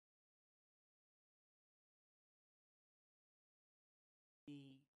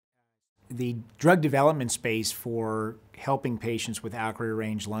the drug development space for helping patients with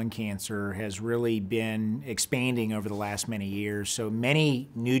ALK-rearranged lung cancer has really been expanding over the last many years. So many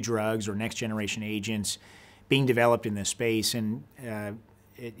new drugs or next generation agents being developed in this space, and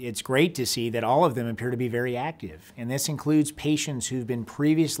it's great to see that all of them appear to be very active. And this includes patients who've been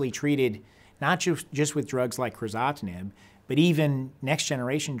previously treated not just with drugs like crizotinib, but even next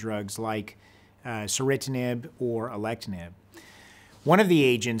generation drugs like ceritinib or alectinib. One of the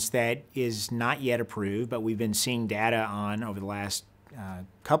agents that is not yet approved, but we've been seeing data on over the last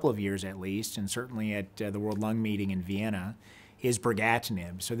couple of years at least, and certainly at the World Lung Meeting in Vienna, is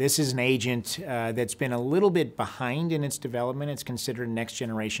brigatinib. So this is an agent that's been a little bit behind in its development. It's considered a next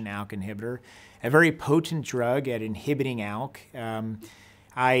generation ALK inhibitor, a very potent drug at inhibiting ALK.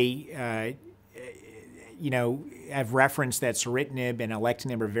 I've referenced that ceritinib and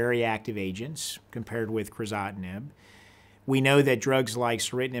alectinib are very active agents compared with crizotinib. We know that drugs like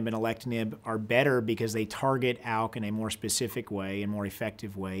ceritinib and alectinib are better because they target ALK in a more specific way and more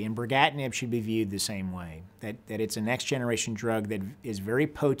effective way, and brigatinib should be viewed the same way, that it's a next generation drug that is very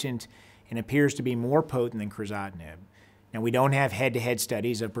potent and appears to be more potent than crizotinib. Now, we don't have head-to-head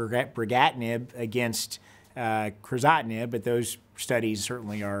studies of brigatinib against crizotinib, but those studies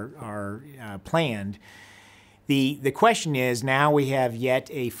certainly are planned. The question is, now we have yet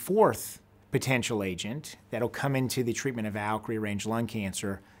a fourth potential agent that'll come into the treatment of ALK-rearranged lung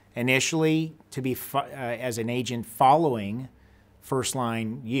cancer, initially to be as an agent following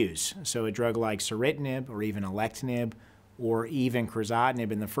first-line use. So a drug like ceritinib or even alectinib or even crizotinib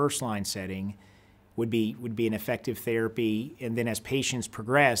in the first-line setting would be an effective therapy, and then as patients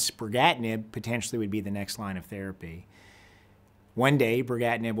progress, brigatinib potentially would be the next line of therapy. One day,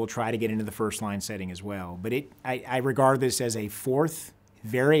 brigatinib will try to get into the first-line setting as well, but I regard this as a fourth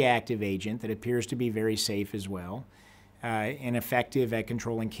very active agent that appears to be very safe as well, and effective at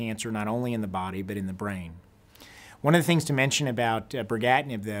controlling cancer not only in the body but in the brain. One of the things to mention about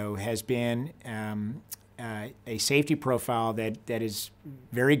brigatinib, though, has been a safety profile that is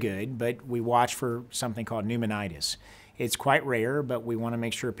very good, but we watch for something called pneumonitis. It's quite rare, but we want to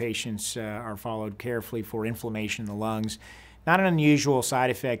make sure patients are followed carefully for inflammation in the lungs. Not an unusual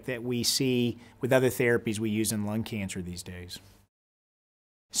side effect that we see with other therapies we use in lung cancer these days.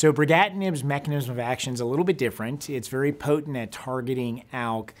 So brigatinib's mechanism of action is a little bit different. It's very potent at targeting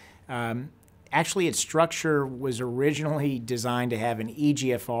ALK. Actually, its structure was originally designed to have an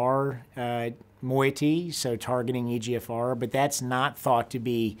EGFR moiety, so targeting EGFR, but that's not thought to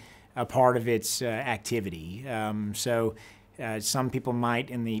be a part of its activity. Some people might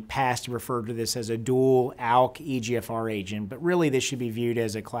in the past refer to this as a dual ALK EGFR agent, but really this should be viewed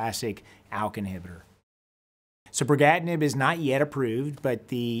as a classic ALK inhibitor. So brigatinib is not yet approved, but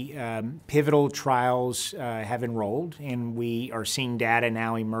the pivotal trials have enrolled, and we are seeing data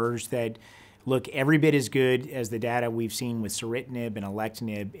now emerge that look every bit as good as the data we've seen with ceritinib and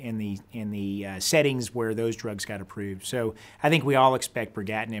alectinib in the settings where those drugs got approved. So I think we all expect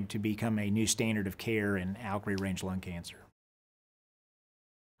brigatinib to become a new standard of care in ALK-rearranged lung cancer.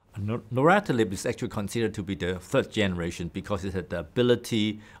 Lorlatinib is actually considered to be the third generation because it had the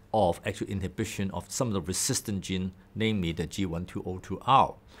ability of actual inhibition of some of the resistant gene, namely the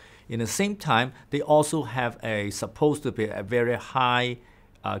G1202R. In the same time, they also have supposed to be a very high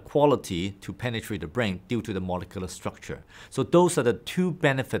quality to penetrate the brain due to the molecular structure. So those are the two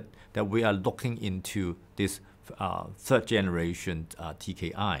benefits that we are looking into this third generation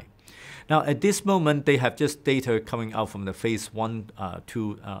TKI. Now, at this moment, they have just data coming out from the phase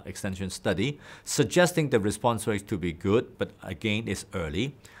 1-2 extension study, suggesting the response rate to be good, but again, it's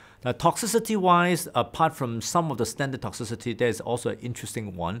early. Now, toxicity-wise, apart from some of the standard toxicity, there's also an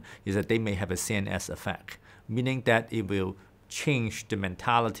interesting one, is that they may have a CNS effect, meaning that it will change the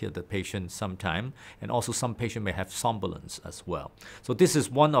mentality of the patient sometime, and also some patient may have somnolence as well. So this is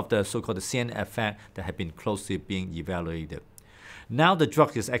one of the so-called CNS effect that have been closely being evaluated. Now the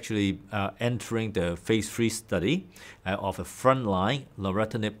drug is actually entering the phase 3 study of a frontline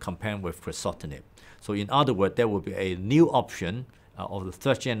lorlatinib compared with crizotinib. So in other words, there will be a new option of the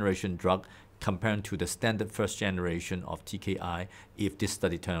third generation drug compared to the standard first generation of TKI if this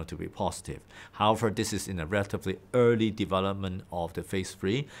study turns out to be positive. However, this is in a relatively early development of the phase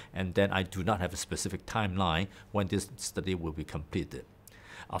 3, and then I do not have a specific timeline when this study will be completed.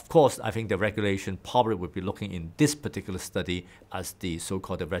 Of course, I think the regulation probably would be looking in this particular study as the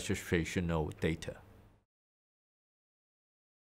so-called registrational data.